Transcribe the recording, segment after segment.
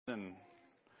And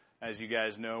as you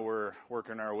guys know, we're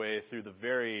working our way through the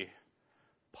very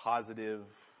positive,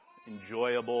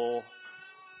 enjoyable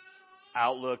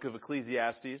outlook of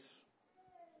Ecclesiastes.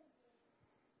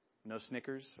 No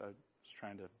snickers. I was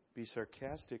trying to be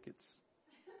sarcastic. It's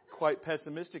quite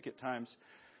pessimistic at times.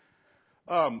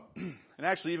 And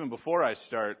actually, even before I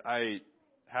start, I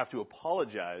have to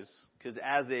apologize because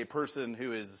as a person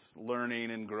who is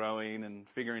learning and growing and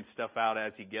figuring stuff out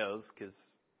as he goes, because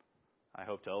I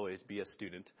hope to always be a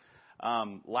student.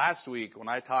 Last week, when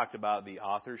I talked about the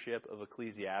authorship of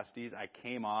Ecclesiastes, I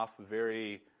came off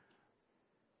very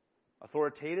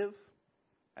authoritative,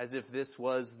 as if this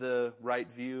was the right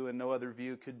view and no other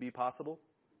view could be possible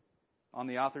on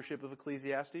the authorship of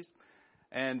Ecclesiastes.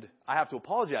 And I have to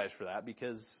apologize for that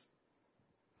because,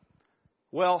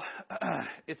 well,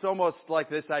 it's almost like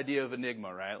this idea of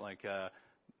enigma, right? Like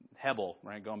Hebel,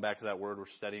 right? Going back to that word we're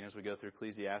studying as we go through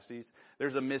Ecclesiastes.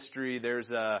 There's a mystery.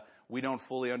 We don't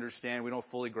fully understand. We don't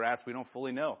fully grasp. We don't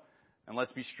fully know. And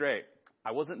let's be straight.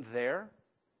 I wasn't there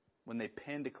when they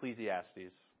penned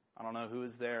Ecclesiastes. I don't know who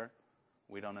was there.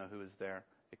 We don't know who was there.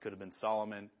 It could have been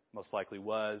Solomon. Most likely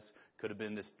was. Could have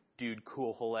been this dude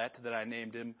Kohelet that I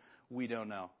named him. We don't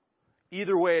know.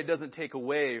 Either way, it doesn't take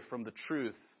away from the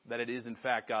truth that it is in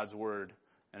fact God's Word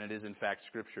and it is in fact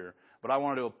Scripture. But I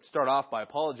wanted to start off by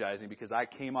apologizing because I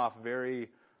came off very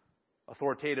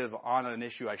authoritative on an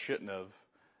issue I shouldn't have.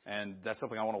 And that's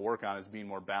something I want to work on, is being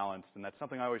more balanced. And that's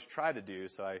something I always try to do.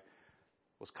 So I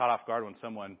was caught off guard when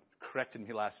someone corrected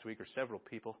me last week, or several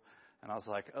people. And I was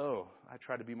like, oh, I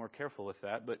try to be more careful with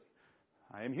that. But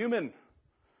I am human.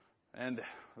 And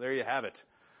there you have it.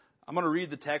 I'm going to read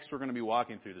the text we're going to be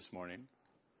walking through this morning.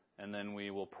 And then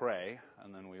we will pray.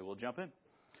 And then we will jump in.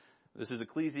 This is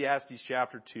Ecclesiastes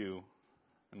chapter 2.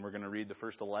 And we're going to read the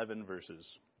first 11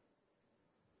 verses.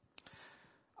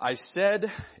 I said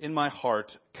in my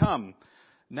heart, come,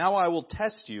 now I will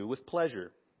test you with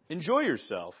pleasure. Enjoy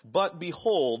yourself. But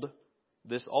behold,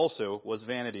 this also was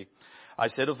vanity. I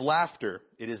said of laughter,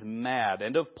 it is mad.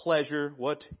 And of pleasure,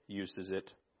 what use is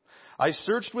it? I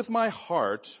searched with my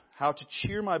heart how to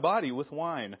cheer my body with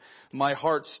wine, my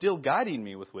heart still guiding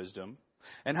me with wisdom,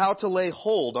 and how to lay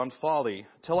hold on folly,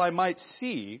 till I might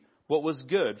see what was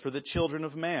good for the children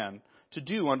of man to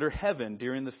do under heaven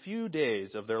during the few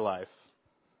days of their life.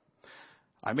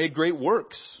 I made great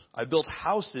works. I built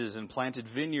houses and planted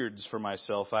vineyards for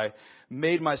myself. I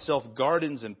made myself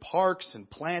gardens and parks and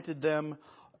planted them,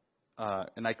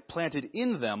 and I planted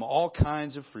in them all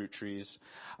kinds of fruit trees.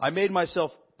 I made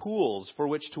myself pools for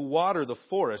which to water the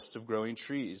forests of growing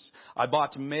trees. I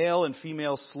bought male and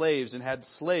female slaves and had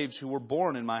slaves who were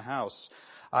born in my house.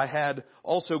 I had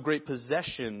also great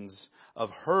possessions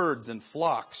of herds and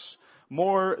flocks,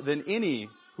 more than any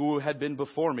who had been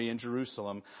before me in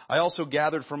Jerusalem. I also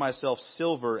gathered for myself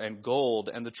silver and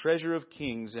gold and the treasure of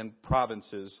kings and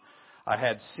provinces. I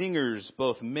had singers,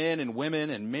 both men and women,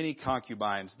 and many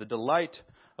concubines, the delight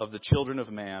of the children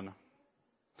of man.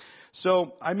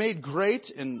 So I made great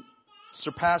and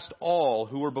surpassed all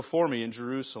who were before me in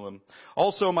Jerusalem.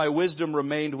 Also my wisdom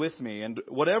remained with me, and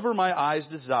whatever my eyes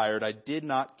desired, I did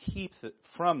not keep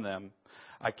from them.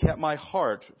 I kept my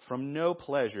heart from no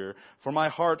pleasure, for my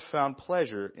heart found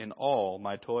pleasure in all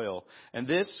my toil, and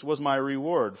this was my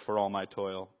reward for all my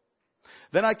toil.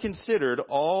 Then I considered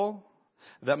all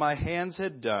that my hands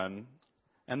had done,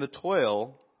 and the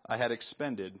toil I had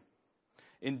expended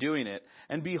in doing it.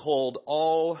 And behold,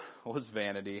 all was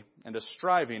vanity and a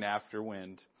striving after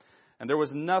wind. And there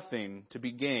was nothing to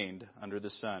be gained under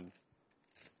the sun.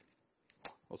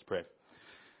 Let's pray.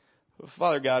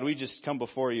 Father God, we just come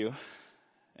before you.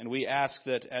 And we ask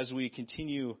that as we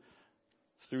continue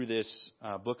through this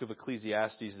book of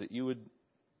Ecclesiastes, that you would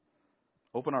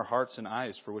open our hearts and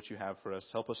eyes for what you have for us.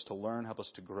 Help us to learn. Help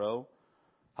us to grow.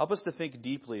 Help us to think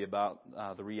deeply about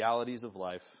the realities of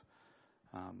life.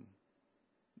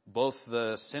 Both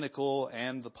the cynical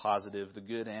and the positive, the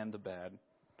good and the bad.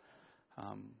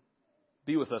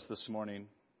 Be with us this morning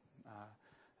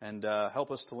and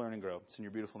help us to learn and grow. It's in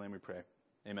your beautiful name we pray.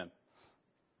 Amen.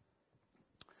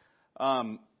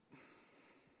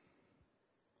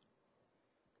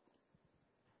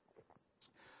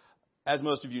 As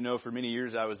most of you know, for many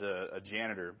years I was a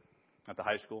janitor at the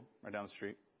high school right down the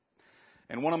street.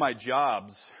 And one of my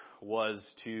jobs was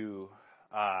to...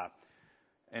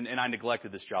 And I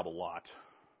neglected this job a lot.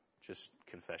 Just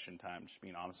confession time, just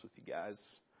being honest with you guys.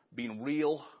 Being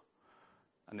real.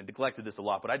 I neglected this a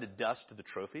lot, but I had to dust the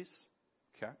trophies.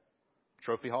 Okay?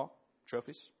 Trophy hall.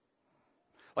 Trophies.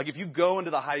 Like if you go into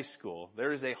the high school,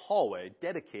 there is a hallway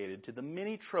dedicated to the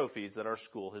many trophies that our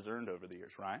school has earned over the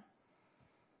years, right?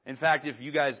 In fact, if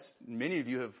you guys, many of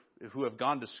you who have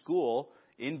gone to school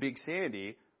in Big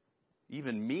Sandy,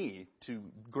 even me, to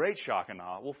great shock and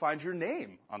awe, will find your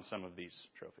name on some of these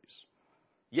trophies.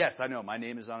 Yes, I know, my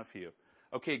name is on a few.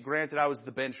 Okay, granted, I was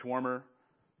the bench warmer,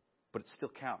 but it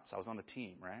still counts. I was on the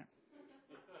team, right?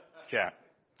 Yeah.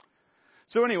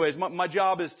 So anyways, my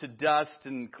job is to dust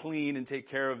and clean and take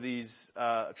care of these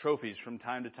trophies from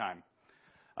time to time.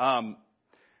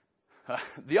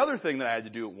 The other thing that I had to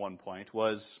do at one point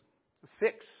was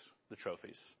fix the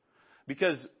trophies.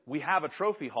 Because we have a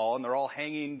trophy hall and they're all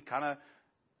hanging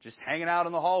out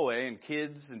in the hallway, and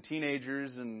kids and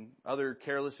teenagers and other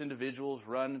careless individuals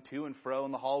run to and fro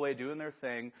in the hallway doing their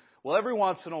thing. Well, every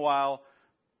once in a while,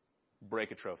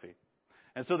 break a trophy.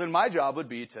 And so then my job would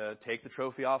be to take the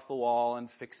trophy off the wall and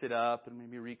fix it up and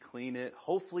maybe re-clean it,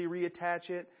 hopefully reattach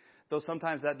it, though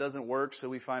sometimes that doesn't work, so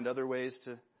we find other ways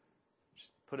to just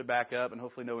put it back up and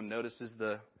hopefully no one notices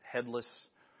the headless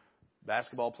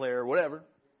basketball player or whatever,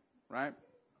 right?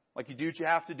 Like you do what you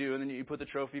have to do, and then you put the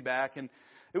trophy back. And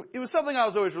it was something I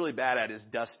was always really bad at, is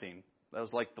dusting. That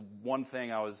was like the one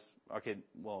thing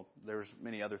there's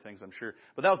many other things I'm sure,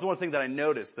 but that was the one thing that I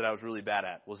noticed that I was really bad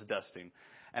at, was dusting.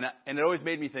 And it always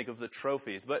made me think of the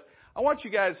trophies. But I want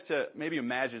you guys to maybe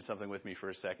imagine something with me for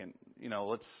a second.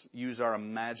 Let's use our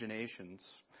imaginations.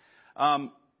 A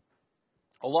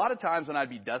lot of times when I'd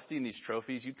be dusting these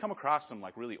trophies, you'd come across some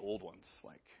like really old ones,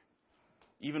 like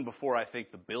even before I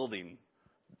think the building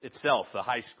itself, the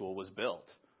high school, was built.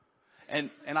 And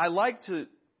I like to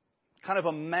kind of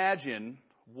imagine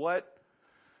what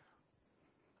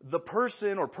the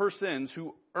person or persons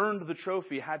who earned the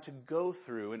trophy had to go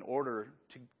through in order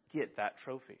to get that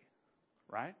trophy,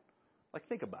 right? Like,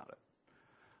 think about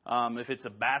it. If it's a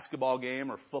basketball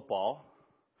game or football,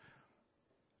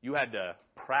 you had to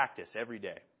practice every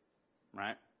day,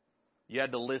 right? You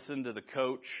had to listen to the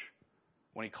coach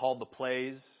when he called the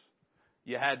plays.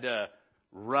 You had to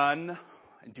run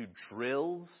and do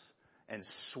drills and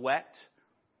sweat.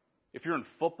 If you're in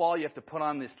football, you have to put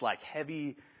on this like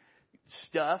heavy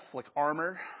stuff, like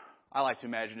armor. I like to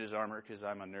imagine it as armor because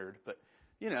I'm a nerd. But,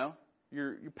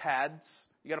 your pads,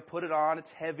 you got to put it on.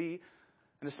 It's heavy.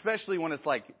 And especially when it's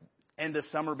like end of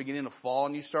summer, beginning of fall,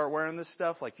 and you start wearing this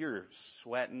stuff, like you're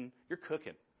sweating, you're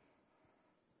cooking.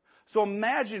 So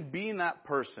imagine being that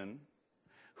person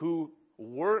who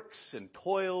works and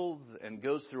toils and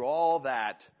goes through all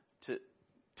that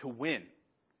to win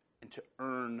and to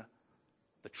earn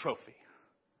the trophy.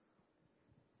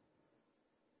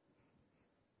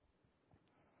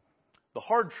 The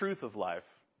hard truth of life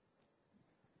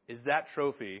is that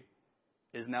trophy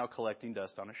is now collecting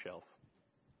dust on a shelf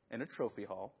in a trophy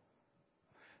hall.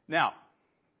 Now,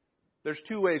 there's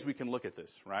two ways we can look at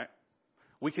this, right?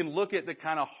 We can look at the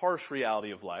kind of harsh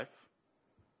reality of life.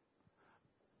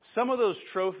 Some of those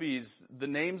trophies, the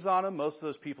names on them, most of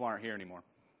those people aren't here anymore.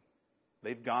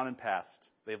 They've gone and passed.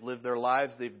 They've lived their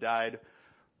lives. They've died.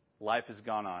 Life has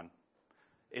gone on.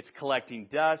 It's collecting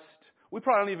dust. We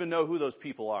probably don't even know who those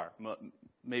people are.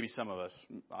 Maybe some of us.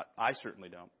 I certainly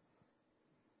don't.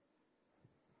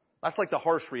 That's like the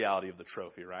harsh reality of the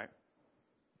trophy, right?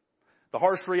 The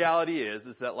harsh reality is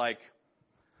that like,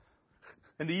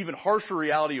 and the even harsher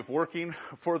reality of working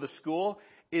for the school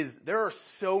is there are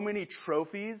so many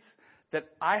trophies that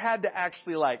I had to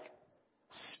actually like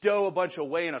stow a bunch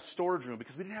away in a storage room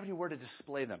because we didn't have anywhere to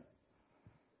display them.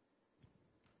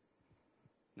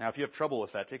 Now, if you have trouble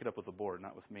with that, take it up with the board,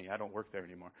 not with me. I don't work there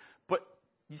anymore. But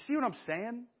you see what I'm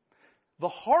saying? The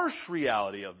harsh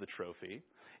reality of the trophy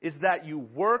is that you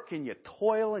work and you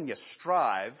toil and you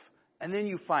strive, and then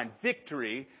you find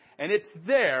victory, and it's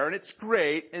there, and it's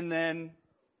great, and then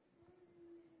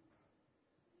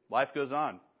life goes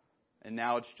on. And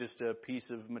now it's just a piece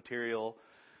of material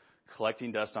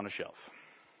collecting dust on a shelf.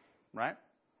 Right?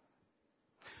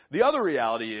 The other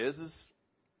reality is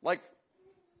like,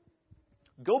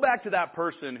 go back to that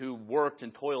person who worked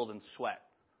and toiled and sweat.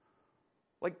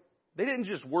 Like, they didn't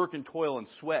just work and toil and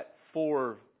sweat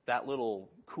for that little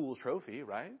cool trophy,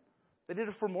 right? They did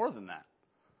it for more than that.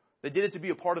 They did it to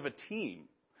be a part of a team.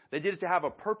 They did it to have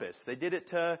a purpose. They did it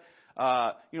to,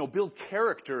 build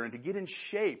character and to get in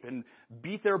shape and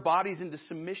beat their bodies into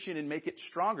submission and make it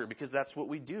stronger, because that's what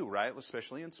we do, right?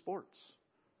 Especially in sports.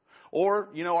 Or,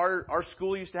 our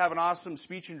school used to have an awesome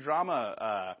speech and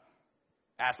drama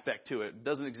aspect to it. It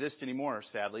doesn't exist anymore,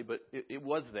 sadly, but it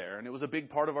was there, and it was a big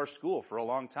part of our school for a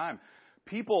long time.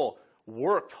 People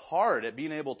worked hard at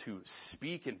being able to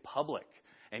speak in public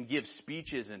and give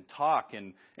speeches and talk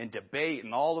and debate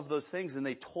and all of those things, and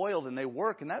they toiled and they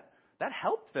worked, and that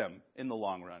helped them in the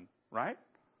long run, right?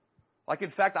 Like,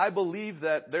 in fact, I believe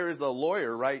that there is a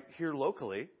lawyer right here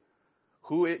locally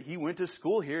he went to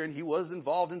school here and he was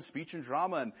involved in speech and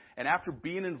drama. And after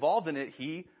being involved in it,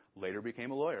 he later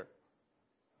became a lawyer.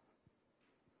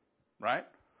 Right?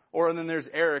 Or then there's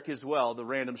Eric as well, the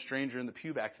random stranger in the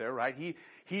pew back there, right?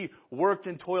 He worked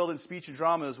and toiled in speech and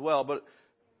drama as well, but,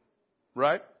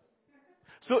 right?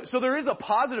 So there is a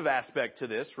positive aspect to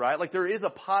this, right? Like there is a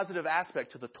positive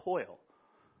aspect to the toil.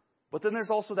 But then there's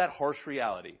also that harsh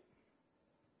reality,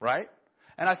 right?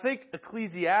 And I think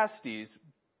Ecclesiastes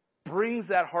brings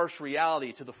that harsh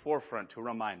reality to the forefront to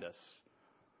remind us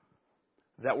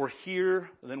that we're here,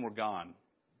 then we're gone.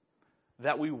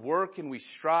 That we work and we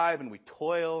strive and we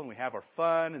toil and we have our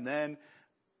fun and then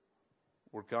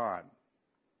we're gone.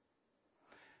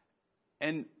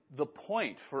 And the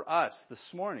point for us this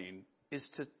morning is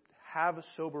to have a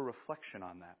sober reflection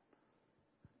on that.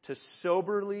 To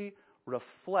soberly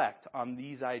reflect on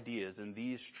these ideas and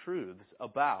these truths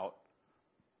about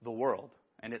the world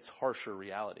and its harsher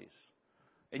realities.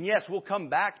 And yes, we'll come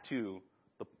back to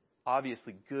the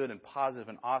obviously good and positive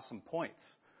and awesome points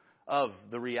of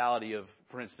the reality of,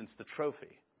 for instance, the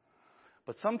trophy.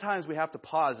 But sometimes we have to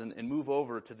pause and move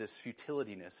over to this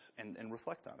futilityness and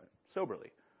reflect on it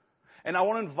soberly. And I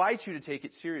want to invite you to take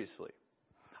it seriously.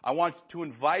 I want to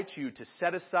invite you to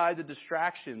set aside the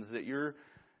distractions that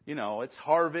it's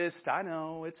harvest, I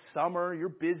know, it's summer, you're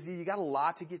busy, you got a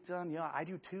lot to get done. Yeah, I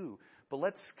do too. But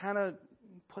let's kind of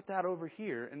put that over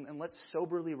here and let's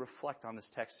soberly reflect on this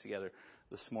text together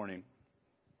this morning.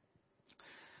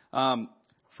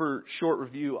 For short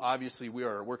review, obviously we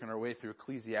are working our way through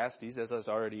Ecclesiastes, as has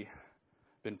already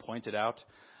been pointed out.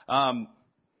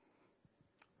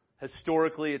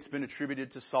 Historically, it's been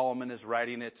attributed to Solomon as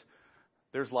writing it.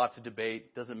 There's lots of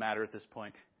debate. Doesn't matter at this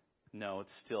point. No,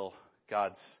 it's still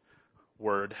God's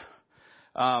word.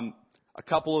 A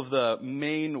couple of the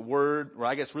main word, or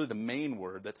I guess really the main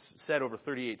word that's said over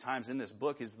 38 times in this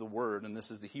book is the word, and this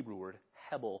is the Hebrew word,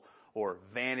 hebel, or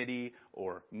vanity,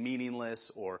 or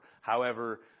meaningless, or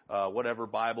however, whatever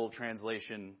Bible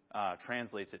translation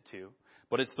translates it to.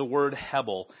 But it's the word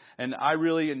hebel. And I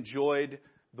really enjoyed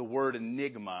the word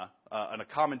enigma. And a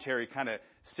commentary kind of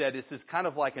said this is kind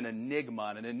of like an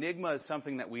enigma. And an enigma is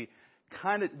something that we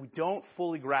don't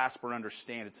fully grasp or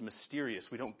understand. It's mysterious.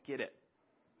 We don't get it.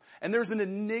 And there's an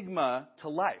enigma to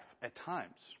life at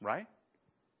times, right?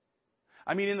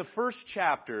 I mean, in the first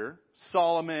chapter,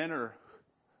 Solomon, or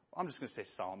I'm just going to say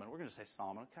Solomon. We're going to say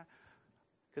Solomon, okay?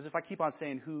 Because if I keep on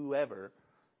saying whoever,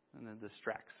 then it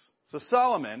distracts. So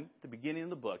Solomon, at the beginning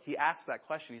of the book, he asks that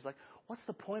question. He's like, what's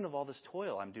the point of all this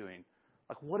toil I'm doing?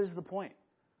 Like, what is the point?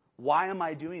 Why am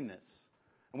I doing this?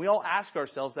 And we all ask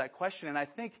ourselves that question, and I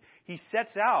think he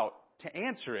sets out to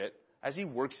answer it as he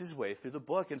works his way through the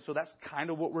book. And so that's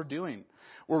kind of what we're doing.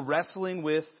 We're wrestling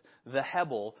with the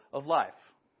hebel of life.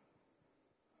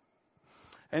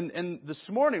 And this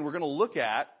morning we're going to look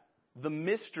at the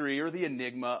mystery or the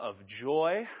enigma of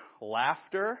joy,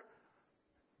 laughter,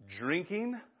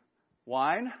 drinking,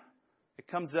 wine. It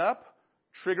comes up.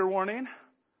 Trigger warning.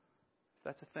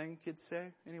 That's a thing kids say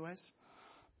anyways.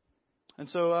 And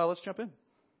so let's jump in.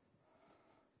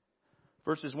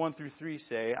 Verses 1 through 3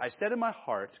 say, I said in my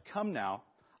heart, come now,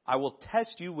 I will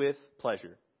test you with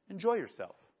pleasure. Enjoy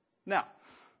yourself. Now,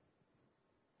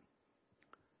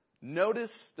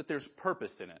 notice that there's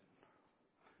purpose in it.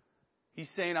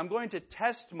 He's saying, I'm going to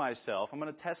test myself. I'm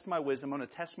going to test my wisdom. I'm going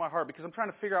to test my heart because I'm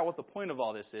trying to figure out what the point of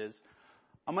all this is.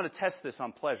 I'm going to test this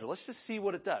on pleasure. Let's just see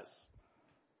what it does.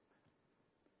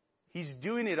 He's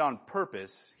doing it on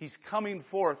purpose. He's coming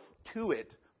forth to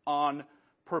it on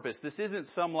purpose. This isn't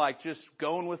some like just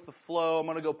going with the flow. I'm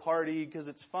going to go party because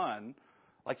it's fun.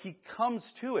 Like he comes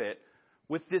to it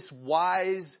with this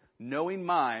wise, knowing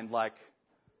mind. Like,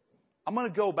 I'm going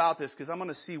to go about this because I'm going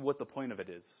to see what the point of it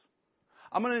is.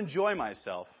 I'm going to enjoy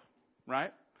myself,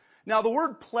 right? Now, the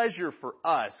word pleasure for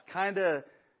us kind of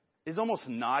is almost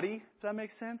naughty, if that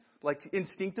makes sense. Like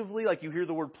instinctively, like you hear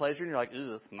the word pleasure and you're like,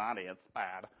 it's naughty, it's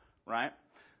bad, right?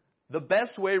 The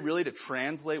best way really to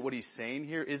translate what he's saying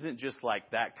here isn't just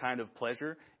like that kind of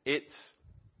pleasure. It's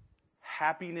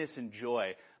happiness and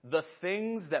joy. The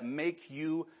things that make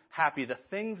you happy, the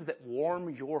things that warm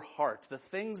your heart, the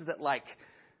things that like,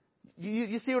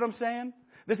 you see what I'm saying?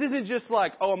 This isn't just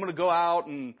like, oh, I'm going to go out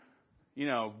and,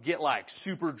 get like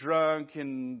super drunk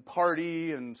and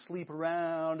party and sleep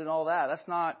around and all that. That's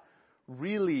not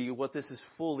really what this is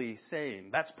fully saying.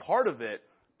 That's part of it,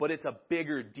 but it's a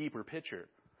bigger, deeper picture.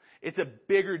 It's a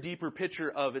bigger, deeper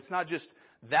picture of it's not just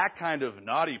that kind of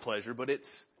naughty pleasure, but it's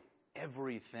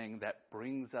everything that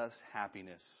brings us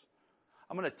happiness.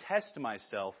 I'm going to test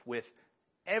myself with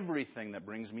everything that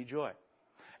brings me joy.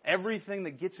 Everything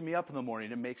that gets me up in the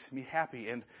morning and makes me happy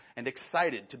and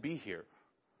excited to be here.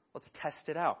 Let's test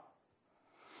it out.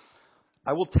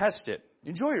 I will test it.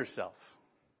 Enjoy yourself.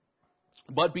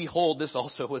 But behold, this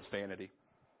also was vanity.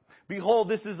 Behold,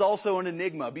 this is also an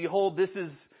enigma. Behold, this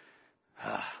is...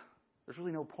 there's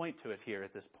really no point to it here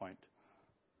at this point.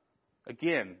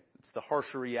 Again, it's the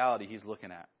harsher reality he's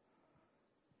looking at.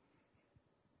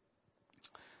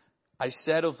 I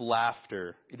said of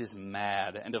laughter, it is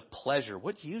mad, and of pleasure,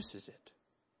 what use is it?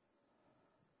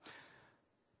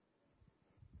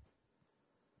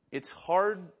 It's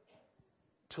hard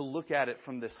to look at it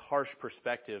from this harsh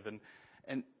perspective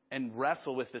and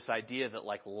wrestle with this idea that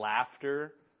like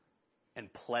laughter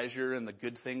and pleasure and the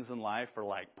good things in life are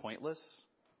like pointless,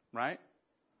 right?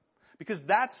 Because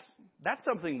that's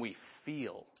something we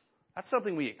feel. That's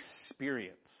something we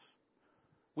experience.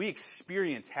 We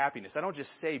experience happiness. I don't just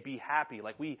say be happy.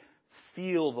 Like we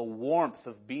feel the warmth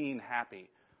of being happy.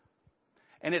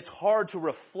 And it's hard to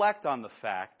reflect on the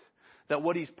fact that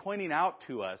what he's pointing out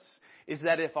to us is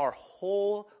that if our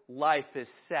whole life is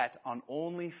set on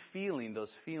only feeling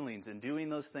those feelings and doing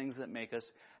those things that make us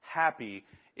happy,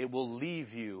 it will leave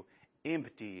you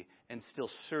empty and still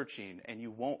searching, and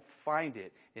you won't find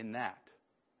it in that.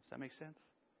 Does that make sense?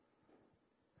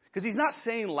 Because he's not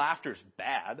saying laughter's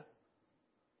bad.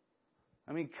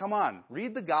 I mean, come on.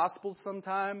 Read the Gospels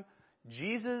sometime.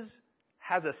 Jesus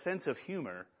has a sense of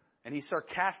humor, and he's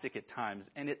sarcastic at times,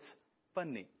 and it's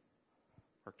funny.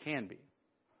 Or can be.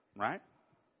 Right?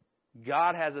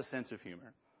 God has a sense of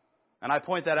humor. And I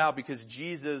point that out because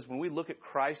Jesus, when we look at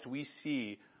Christ, we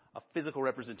see a physical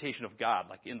representation of God,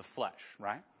 like in the flesh,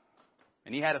 right?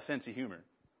 And he had a sense of humor.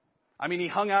 I mean, he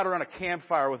hung out around a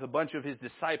campfire with a bunch of his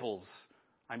disciples.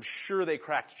 I'm sure they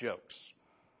cracked jokes.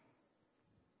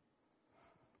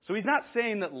 So he's not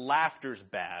saying that laughter's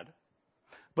bad,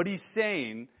 but he's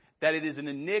saying that it is an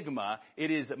enigma,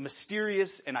 it is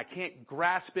mysterious, and I can't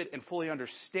grasp it and fully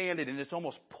understand it, and it's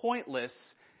almost pointless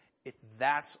if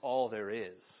that's all there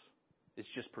is. It's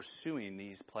just pursuing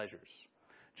these pleasures.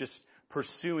 Just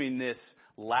pursuing this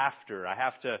laughter. I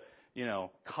have to,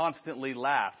 constantly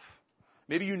laugh.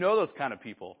 Maybe you know those kind of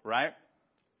people, right?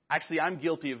 Actually, I'm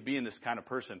guilty of being this kind of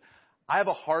person. I have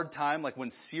a hard time, like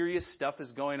when serious stuff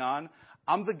is going on,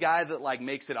 I'm the guy that like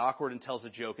makes it awkward and tells a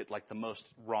joke at like the most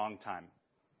wrong time.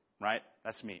 Right?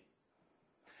 That's me.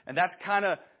 And that's kind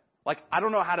of like I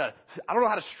don't know how to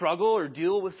struggle or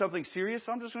deal with something serious,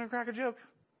 so I'm just going to crack a joke.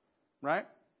 Right?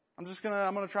 I'm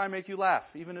going to try and make you laugh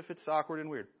even if it's awkward and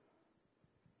weird.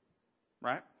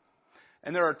 Right?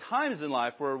 And there are times in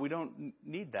life where we don't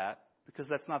need that because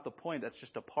that's not the point, that's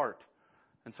just a part.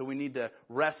 And so we need to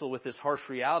wrestle with this harsh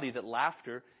reality that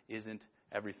laughter isn't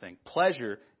everything.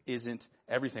 Pleasure isn't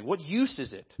everything. What use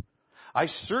is it? I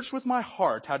searched with my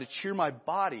heart how to cheer my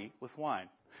body with wine.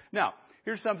 Now,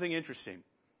 here's something interesting.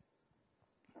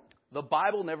 The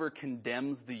Bible never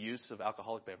condemns the use of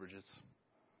alcoholic beverages.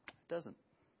 It doesn't.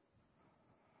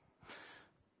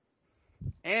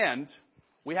 And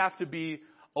we have to be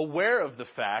aware of the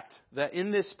fact that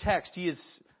in this text he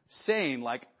is saying,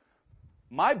 like,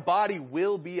 my body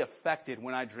will be affected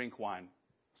when I drink wine.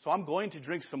 So I'm going to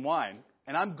drink some wine,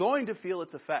 and I'm going to feel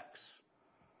its effects.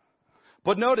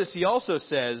 But notice he also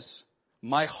says,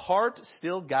 my heart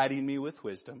still guiding me with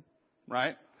wisdom,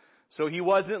 right? So he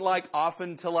wasn't like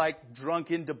often to like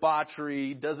drunken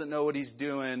debauchery, doesn't know what he's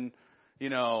doing,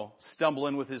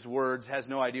 stumbling with his words, has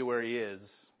no idea where he is.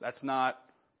 That's not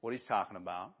what he's talking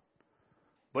about.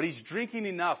 But he's drinking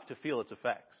enough to feel its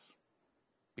effects.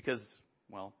 Because,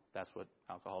 well, that's what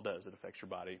alcohol does. It affects your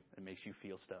body. It makes you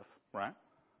feel stuff, right?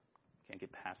 Can't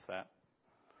get past that.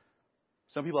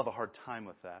 Some people have a hard time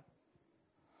with that.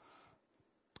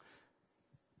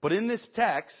 But in this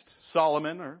text,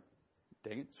 Solomon,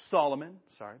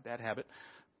 bad habit,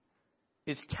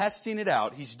 is testing it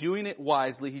out. He's doing it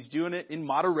wisely. He's doing it in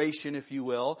moderation, if you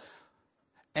will.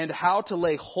 And how to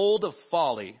lay hold of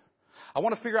folly. I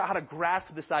want to figure out how to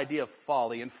grasp this idea of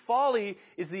folly. And folly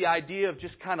is the idea of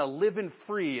just kind of living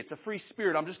free. It's a free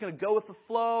spirit. I'm just going to go with the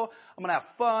flow. I'm going to have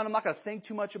fun. I'm not going to think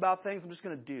too much about things. I'm just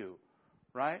going to do.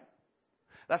 Right?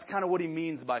 That's kind of what he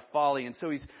means by folly. And so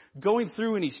he's going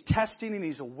through and he's testing and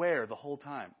he's aware the whole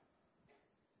time.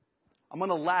 I'm going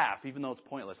to laugh even though it's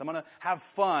pointless. I'm going to have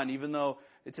fun even though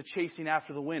it's a chasing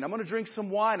after the wind. I'm going to drink some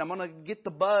wine. I'm going to get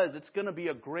the buzz. It's going to be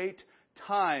a great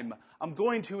time. I'm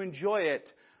going to enjoy it.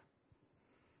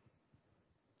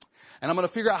 And I'm going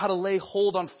to figure out how to lay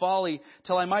hold on folly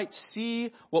till I might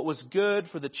see what was good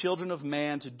for the children of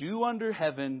man to do under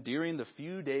heaven during the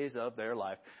few days of their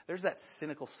life. There's that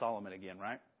cynical Solomon again,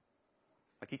 right?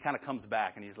 Like he kind of comes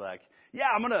back and he's like,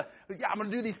 I'm going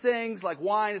to do these things like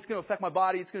wine. It's going to affect my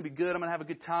body. It's going to be good. I'm going to have a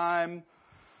good time.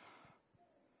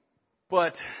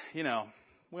 But,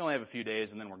 we only have a few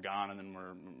days and then we're gone and then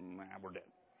we're dead.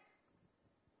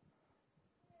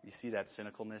 You see that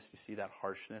cynicalness? You see that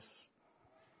harshness?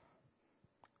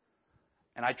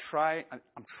 And I'm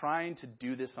trying to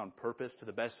do this on purpose to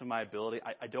the best of my ability.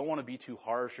 I don't want to be too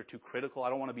harsh or too critical. I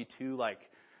don't want to be too I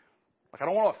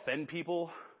don't want to offend people.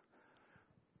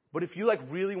 But if you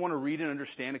really want to read and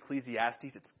understand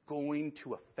Ecclesiastes, it's going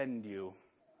to offend you.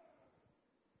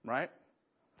 Right?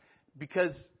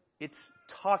 Because it's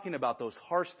talking about those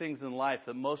harsh things in life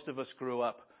that most of us grew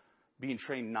up being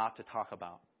trained not to talk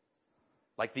about.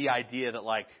 Like the idea that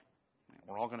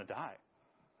we're all going to die.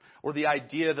 Or the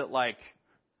idea that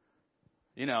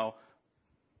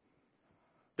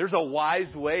there's a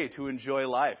wise way to enjoy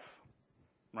life.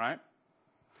 Right?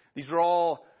 These are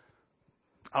all,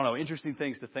 interesting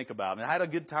things to think about. And I had a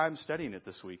good time studying it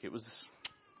this week. It was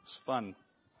fun.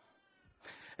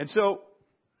 And so,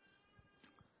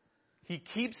 he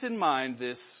keeps in mind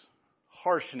this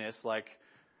harshness,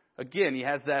 again, he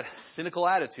has that cynical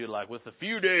attitude, with the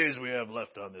few days we have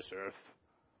left on this earth.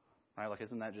 Right?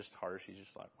 Isn't that just harsh? He's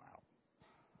just wow.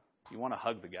 You want to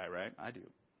hug the guy, right? I do.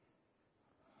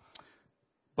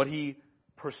 But he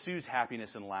pursues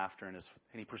happiness and laughter, and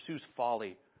he pursues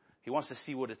folly. He wants to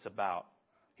see what it's about.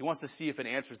 He wants to see if it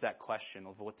answers that question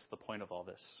of what's the point of all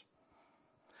this.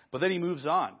 But then he moves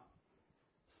on.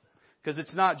 Because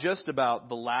it's not just about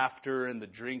the laughter and the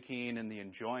drinking and the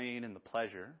enjoying and the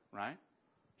pleasure, right?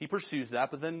 He pursues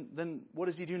that, but then what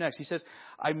does he do next? He says,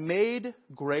 I made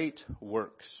great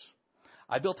works.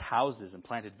 I built houses and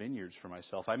planted vineyards for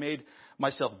myself. I made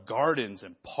myself gardens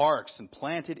and parks and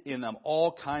planted in them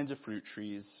all kinds of fruit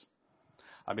trees.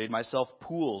 I made myself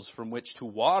pools from which to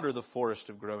water the forest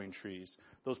of growing trees.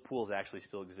 Those pools actually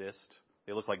still exist.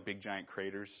 They look like big giant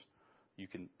craters. You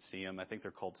can see them. I think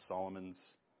they're called Solomon's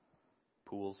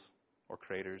pools or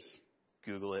craters.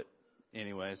 Google it.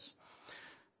 Anyways.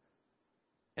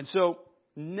 And so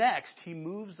next he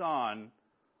moves on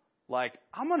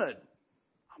I'm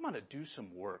going to do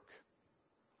some work.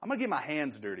 I'm going to get my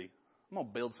hands dirty. I'm going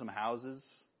to build some houses.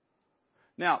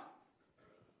 Now,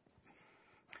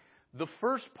 the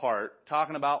first part,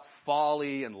 talking about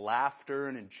folly and laughter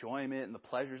and enjoyment and the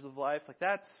pleasures of life,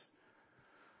 that's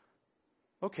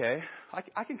okay.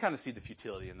 I can kind of see the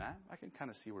futility in that. I can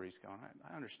kind of see where he's going.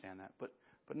 I understand that. But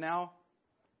now,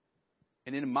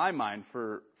 and in my mind,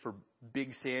 for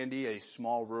Big Sandy, a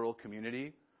small rural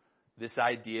community, this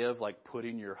idea of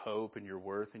putting your hope and your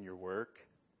worth in your work,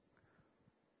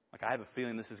 I have a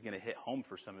feeling this is going to hit home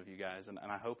for some of you guys, and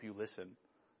I hope you listen.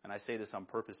 And I say this on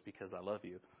purpose because I love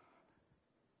you.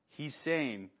 He's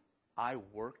saying, I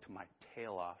worked my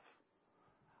tail off.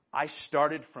 I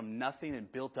started from nothing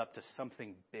and built up to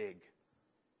something big.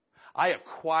 I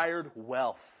acquired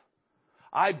wealth.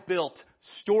 I built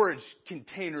storage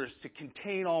containers to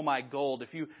contain all my gold.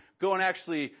 If you go and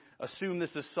actually assume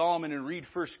this is Solomon and read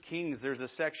 1 Kings, there's a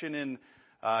section in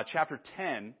chapter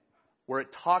 10 where it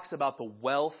talks about the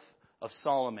wealth of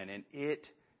Solomon. And it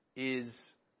is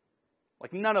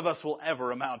none of us will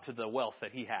ever amount to the wealth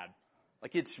that he had.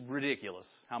 It's ridiculous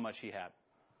how much he had.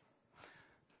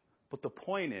 But the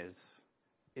point is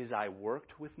I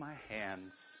worked with my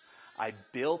hands. I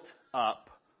built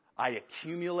up. I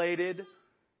accumulated.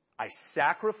 I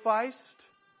sacrificed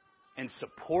and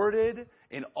supported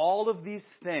in all of these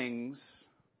things.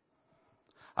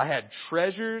 I had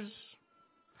treasures.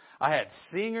 I had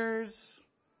singers.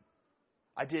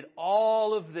 I did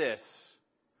all of this.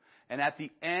 And at the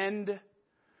end,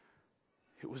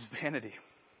 it was vanity.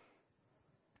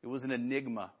 It was an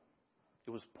enigma. It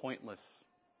was pointless.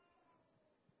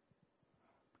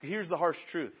 Here's the harsh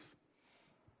truth.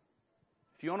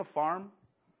 If you own a farm,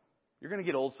 you're going to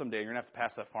get old someday. You're going to have to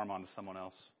pass that farm on to someone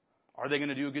else. Are they going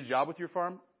to do a good job with your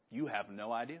farm? You have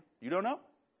no idea. You don't know.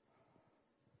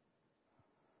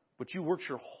 But you worked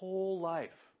your whole life,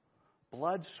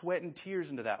 blood, sweat, and tears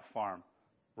into that farm.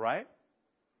 Right?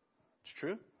 It's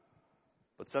true.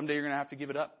 But someday you're going to have to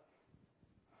give it up.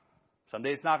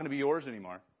 Someday it's not going to be yours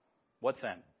anymore. What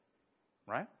then?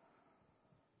 Right?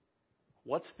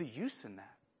 What's the use in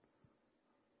that?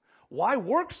 Why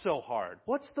work so hard?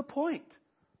 What's the point?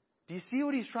 Do you see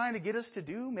what he's trying to get us to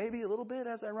do? Maybe a little bit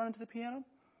as I run into the piano.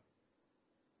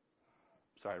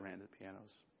 Sorry, I ran into the piano.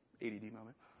 It was ADD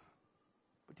moment.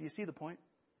 But do you see the point?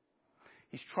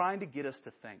 He's trying to get us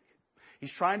to think.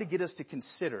 He's trying to get us to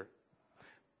consider.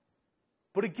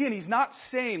 But again, he's not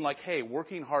saying hey,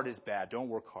 working hard is bad. Don't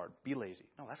work hard. Be lazy.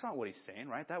 No, that's not what he's saying,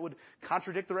 right? That would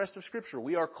contradict the rest of Scripture.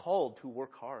 We are called to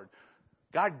work hard.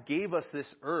 God gave us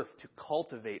this earth to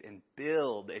cultivate and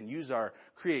build and use our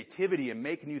creativity and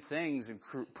make new things and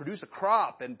produce a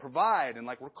crop and provide. And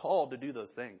we're called to do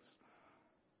those things.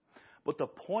 But the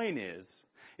point is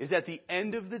at the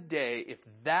end of the day, if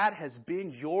that has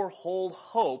been your whole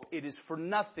hope, it is for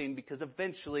nothing because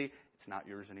eventually it's not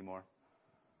yours anymore.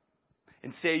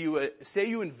 And say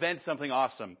you invent something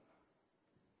awesome.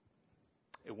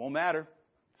 It won't matter.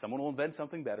 Someone will invent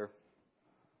something better.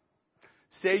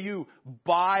 Say you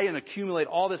buy and accumulate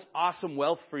all this awesome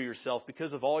wealth for yourself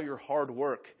because of all your hard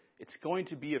work. It's going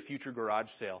to be a future garage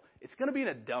sale. It's going to be in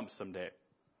a dump someday.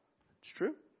 It's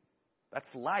true. That's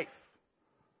life.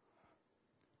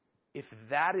 If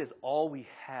that is all we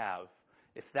have,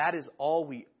 if that is all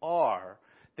we are,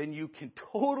 then you can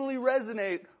totally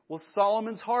resonate with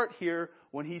Solomon's heart here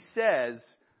when he says,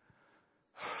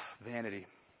 vanity,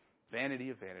 vanity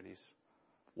of vanities.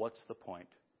 What's the point?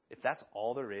 If that's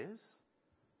all there is,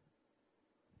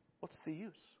 what's the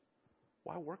use?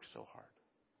 Why work so hard?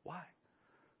 Why?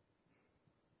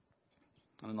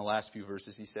 And in the last few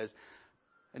verses he says,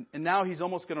 and now he's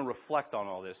almost going to reflect on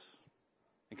all this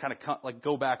and kind of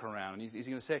go back around. And he's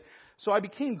going to say, so I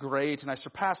became great and I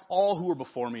surpassed all who were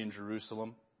before me in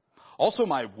Jerusalem. Also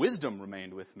my wisdom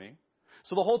remained with me.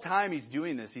 So the whole time he's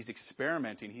doing this, he's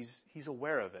experimenting. He's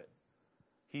aware of it.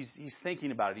 He's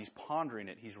thinking about it. He's pondering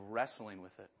it. He's wrestling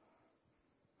with it.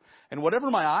 And whatever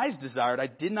my eyes desired, I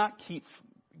did not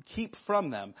keep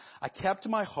from them. I kept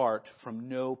my heart from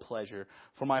no pleasure,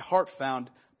 for my heart found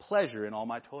pleasure in all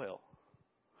my toil.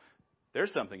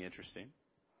 There's something interesting.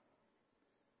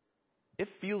 It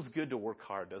feels good to work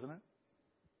hard, doesn't it?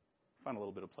 Find a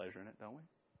little bit of pleasure in it, don't we?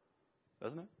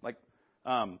 Doesn't it? Like,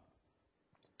 I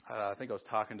think I was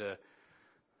talking to,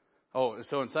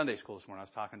 so in Sunday school this morning, I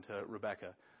was talking to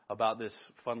Rebecca about this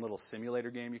fun little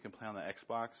simulator game you can play on the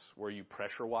Xbox where you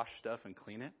pressure wash stuff and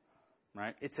clean it,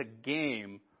 right? It's a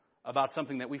game about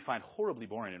something that we find horribly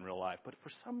boring in real life, but for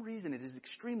some reason it is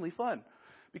extremely fun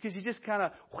because you just kind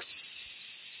of whoosh,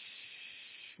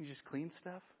 you just clean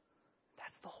stuff.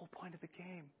 That's the whole point of the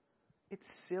game. It's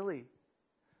silly.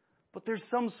 But there's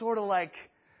some sort of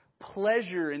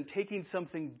pleasure in taking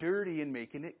something dirty and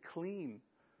making it clean.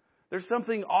 There's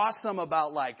something awesome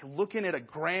about looking at a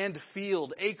grand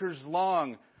field, acres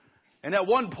long. And at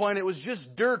one point it was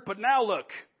just dirt, but now look,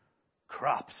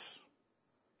 crops.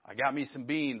 I got me some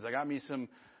beans. I got me some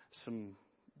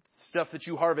stuff that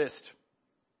you harvest.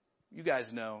 You guys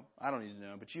know. I don't need to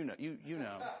know, but you know. You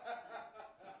know.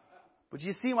 But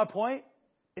you see my point?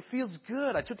 It feels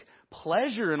good. I took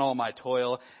pleasure in all my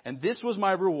toil, and this was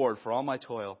my reward for all my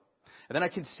toil. And then I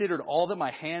considered all that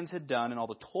my hands had done and all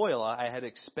the toil I had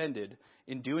expended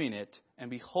in doing it, and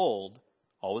behold,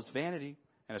 all was vanity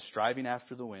and a striving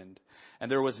after the wind,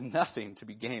 and there was nothing to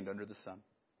be gained under the sun.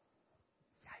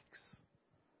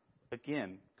 Yikes.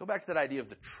 Again, go back to that idea of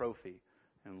the trophy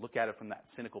and look at it from that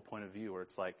cynical point of view where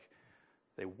it's like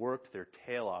they worked their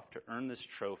tail off to earn this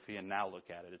trophy, and now look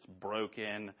at it. It's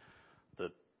broken. The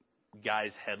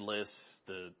guy's headless.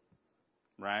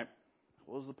 Right?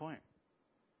 What was the point?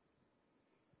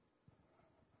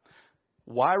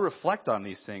 Why reflect on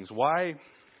these things? Why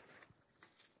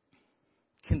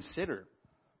consider?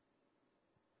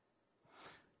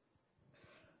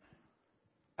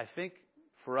 I think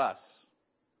for us,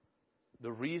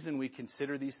 the reason we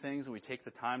consider these things and we take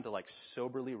the time to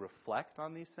soberly reflect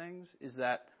on these things is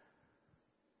that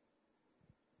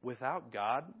without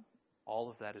God,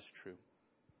 all of that is true.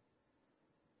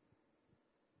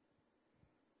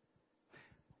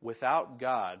 Without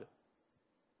God,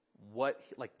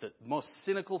 the most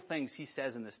cynical things he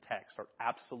says in this text are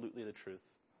absolutely the truth.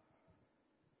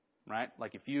 Right?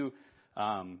 If you,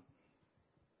 the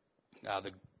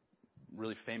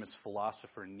really famous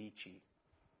philosopher Nietzsche,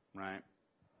 right?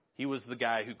 He was the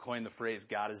guy who coined the phrase,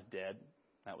 God is dead.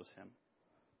 That was him,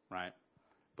 right?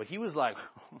 But he was one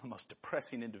of the most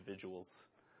depressing individuals.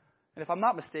 And if I'm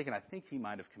not mistaken, I think he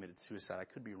might have committed suicide. I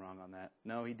could be wrong on that.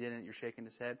 No, he didn't. You're shaking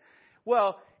his head.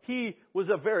 Well, he was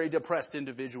a very depressed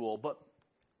individual, but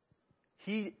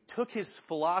he took his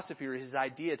philosophy or his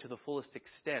idea to the fullest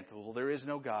extent. Well, there is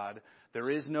no God. There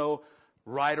is no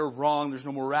right or wrong. There's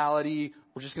no morality.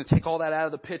 We're just going to take all that out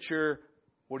of the picture.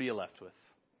 What are you left with?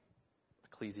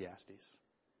 Ecclesiastes.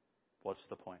 What's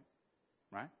the point?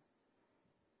 Right?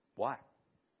 Why?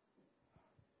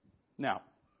 Now,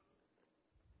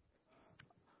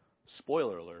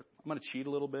 spoiler alert. I'm going to cheat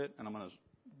a little bit, and I'm going to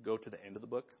go to the end of the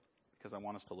book because I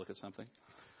want us to look at something.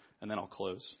 And then I'll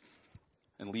close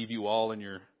and leave you all in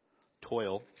your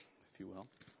toil, if you will.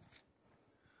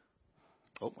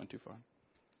 Oh, went too far.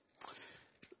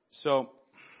 So,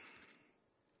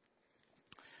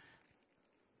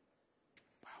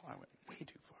 wow, I went way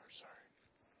too far. Sorry.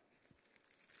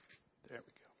 There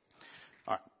we go.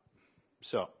 All right.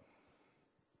 So,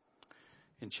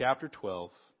 in chapter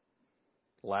 12,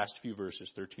 last few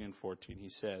verses, 13 and 14, he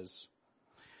says,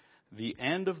 "The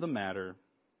end of the matter,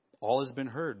 all has been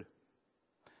heard.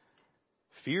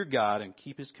 Fear God and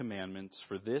keep his commandments,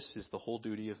 for this is the whole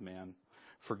duty of man.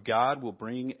 For God will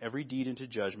bring every deed into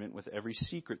judgment with every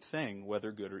secret thing,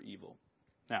 whether good or evil."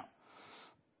 Now,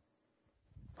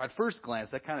 at first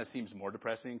glance, that kind of seems more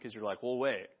depressing because you're like, well,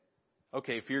 wait.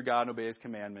 Okay, fear God and obey his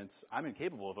commandments. I'm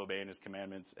incapable of obeying his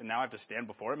commandments, and now I have to stand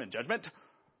before him in judgment?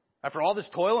 After all this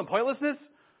toil and pointlessness?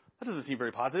 That doesn't seem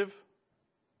very positive.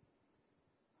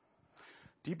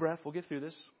 Deep breath. We'll get through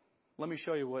this. Let me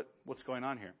show you what's going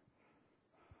on here.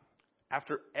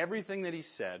 After everything that he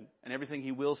said, and everything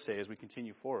he will say as we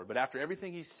continue forward, but after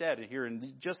everything he said here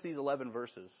in just these 11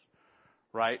 verses,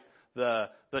 right? The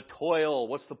toil,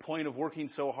 what's the point of working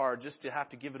so hard just to have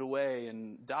to give it away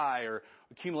and die or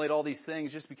accumulate all these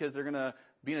things just because they're going to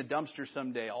be in a dumpster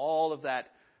someday? All of that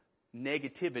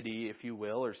negativity, if you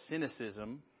will, or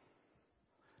cynicism,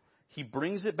 he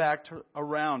brings it back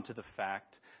around to the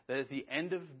fact that at the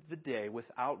end of the day,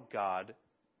 without God,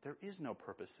 there is no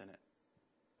purpose in it,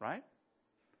 right?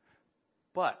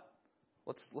 But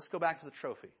let's go back to the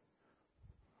trophy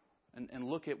and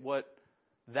look at what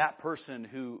that person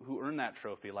who earned that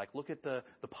trophy, like, look at the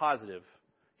positive.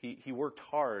 He worked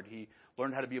hard. He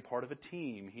learned how to be a part of a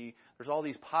team. There's all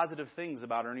these positive things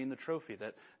about earning the trophy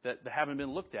that haven't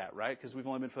been looked at, right? Because we've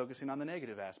only been focusing on the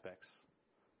negative aspects.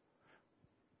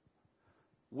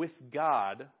 With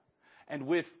God and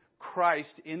with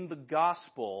Christ in the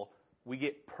gospel, we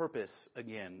get purpose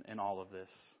again in all of this.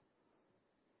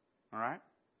 All right?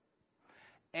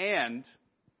 And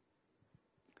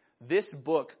this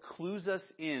book clues us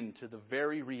into the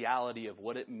very reality of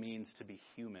what it means to be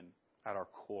human at our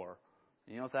core.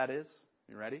 You know what that is?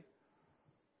 You ready?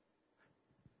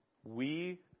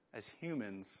 We, as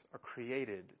humans, are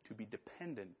created to be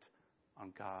dependent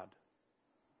on God.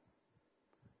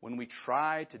 When we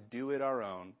try to do it our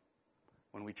own,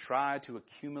 when we try to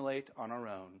accumulate on our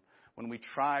own, when we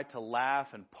try to laugh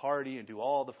and party and do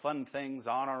all the fun things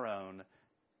on our own,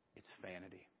 it's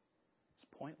vanity. It's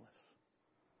pointless.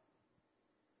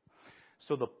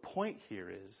 So the point here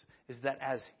is that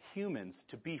as humans,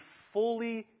 to be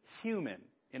fully human,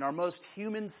 in our most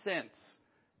human sense,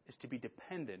 is to be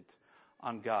dependent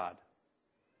on God.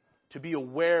 To be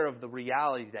aware of the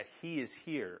reality that he is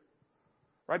here.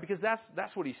 Right? Because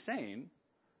that's what he's saying.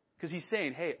 Because he's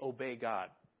saying, hey, obey God.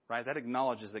 Right? That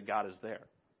acknowledges that God is there.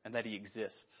 And that he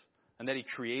exists. And that he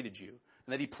created you.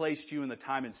 And that he placed you in the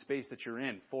time and space that you're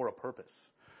in for a purpose.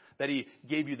 That he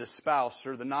gave you the spouse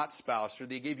or the not spouse, or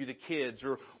that he gave you the kids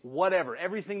or whatever.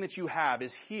 Everything that you have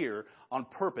is here on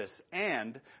purpose.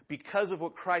 And because of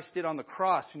what Christ did on the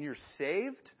cross and you're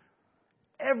saved,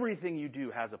 everything you do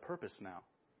has a purpose now.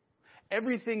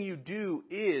 Everything you do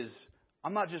is,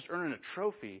 I'm not just earning a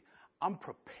trophy, I'm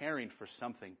preparing for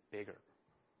something bigger.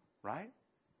 Right?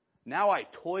 Now I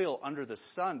toil under the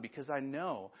sun because I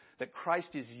know that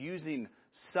Christ is using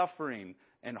suffering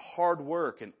and hard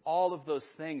work and all of those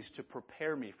things to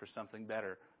prepare me for something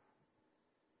better.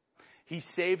 He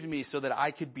saved me so that I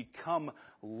could become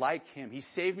like him. He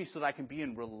saved me so that I can be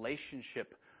in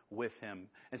relationship with him.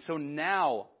 And so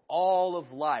now all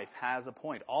of life has a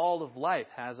point. All of life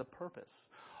has a purpose.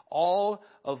 All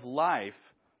of life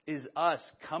is us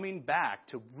coming back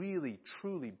to really,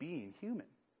 truly being human.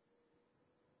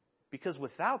 Because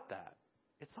without that,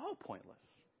 it's all pointless.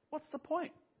 What's the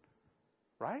point?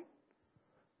 Right?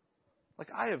 Like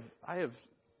I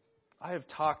have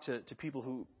talked to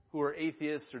people who are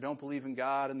atheists or don't believe in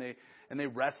God, and they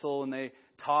wrestle and they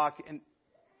talk, and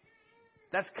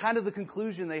that's kind of the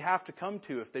conclusion they have to come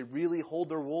to if they really hold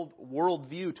their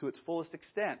worldview to its fullest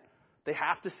extent. They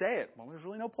have to say it. Well, there's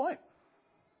really no point.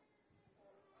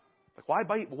 Like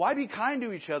why be kind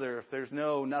to each other if there's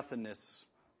no nothingness?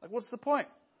 Like what's the point?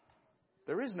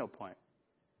 There is no point.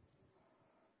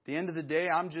 At the end of the day,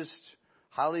 I'm just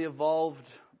highly evolved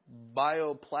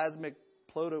bioplasmic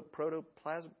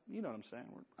protoplasm. You know what I'm saying.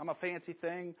 I'm a fancy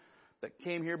thing that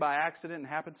came here by accident and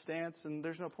happenstance, and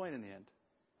there's no point in the end.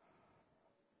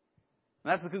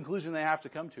 And that's the conclusion they have to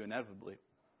come to inevitably.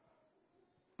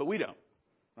 But we don't,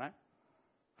 right?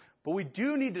 But we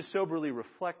do need to soberly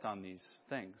reflect on these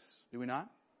things, do we not?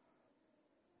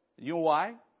 You know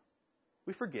why?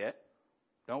 We forget,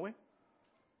 don't we?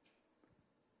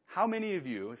 How many of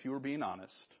you, if you were being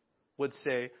honest, would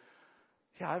say,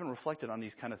 yeah, I haven't reflected on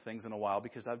these kind of things in a while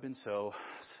because I've been so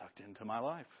sucked into my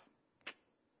life.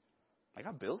 I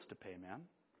got bills to pay, man.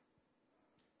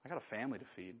 I got a family to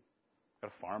feed. I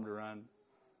got a farm to run,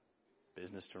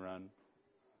 business to run.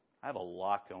 I have a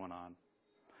lot going on.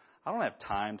 I don't have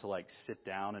time to sit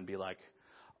down and be like,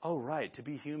 oh, right, to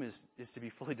be human is to be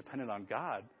fully dependent on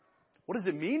God. What does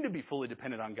it mean to be fully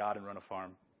dependent on God and run a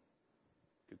farm?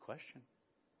 Good question.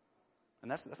 And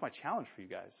that's my challenge for you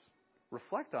guys.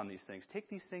 Reflect on these things. Take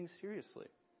these things seriously.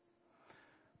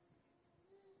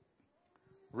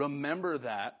 Remember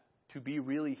that to be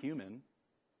really human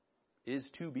is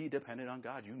to be dependent on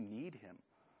God. You need Him.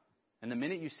 And the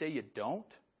minute you say you don't,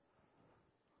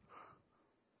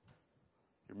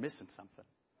 you're missing something.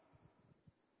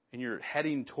 And you're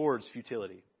heading towards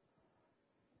futility.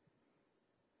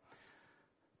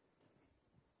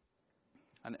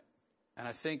 And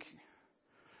I think,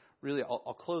 really,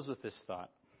 I'll close with this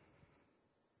thought.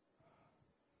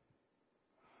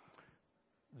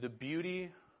 The beauty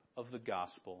of the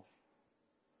gospel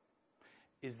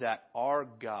is that our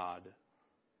God,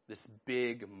 this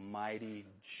big, mighty,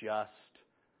 just,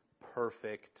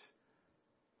 perfect,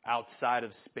 outside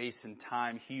of space and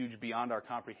time, huge beyond our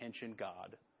comprehension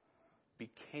God,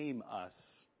 became us.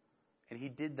 And He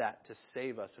did that to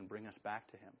save us and bring us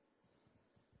back to Him.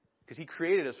 Because He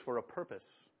created us for a purpose.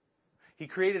 He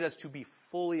created us to be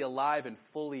fully alive and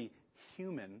fully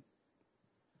human.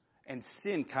 And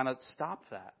sin kind of stopped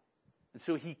that. And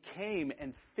so He came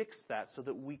and fixed that so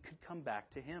that we could come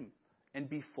back to Him and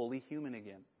be fully human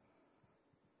again.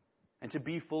 And to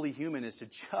be fully human is to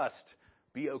just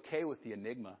be okay with the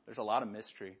enigma. There's a lot of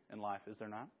mystery in life, is there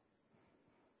not?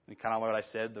 And kind of what I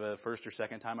said the first or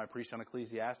second time I preached on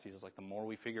Ecclesiastes. It's like the more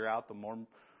we figure out, the more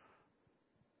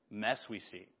mess we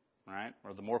see, right?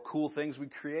 Or the more cool things we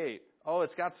create. Oh,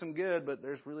 it's got some good, but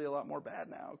there's really a lot more bad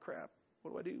now. Crap.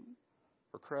 What do I do?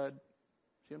 Or crud.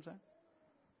 See what I'm saying?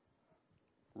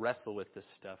 Wrestle with this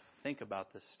stuff. Think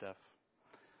about this stuff.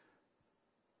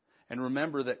 And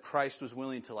remember that Christ was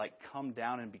willing to come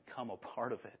down and become a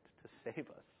part of it to save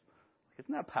us.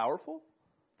 Isn't that powerful?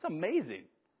 It's amazing.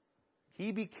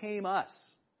 He became us.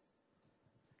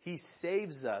 He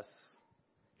saves us.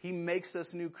 He makes us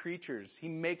new creatures. He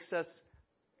makes us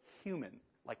human.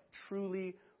 Like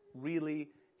truly, really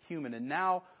human. And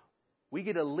now we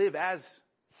get to live as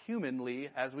humanly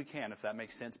as we can, if that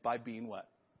makes sense, by being what?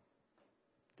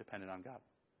 Dependent on God.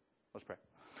 Let's pray.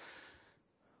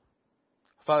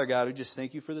 Father God, we just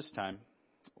thank You for this time.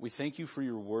 We thank You for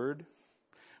Your word.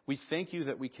 We thank You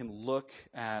that we can look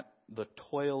at the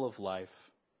toil of life,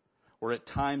 where at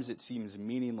times it seems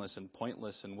meaningless and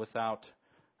pointless and without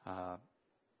a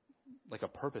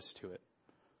purpose to it.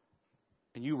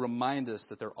 And You remind us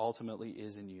that there ultimately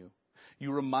is in You.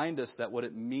 You remind us that what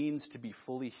it means to be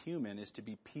fully human is to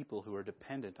be people who are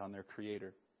dependent on their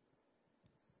Creator.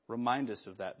 Remind us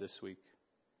of that this week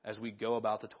as we go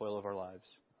about the toil of our lives.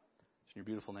 In Your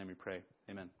beautiful name we pray.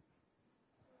 Amen.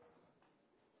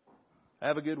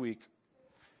 Have a good week.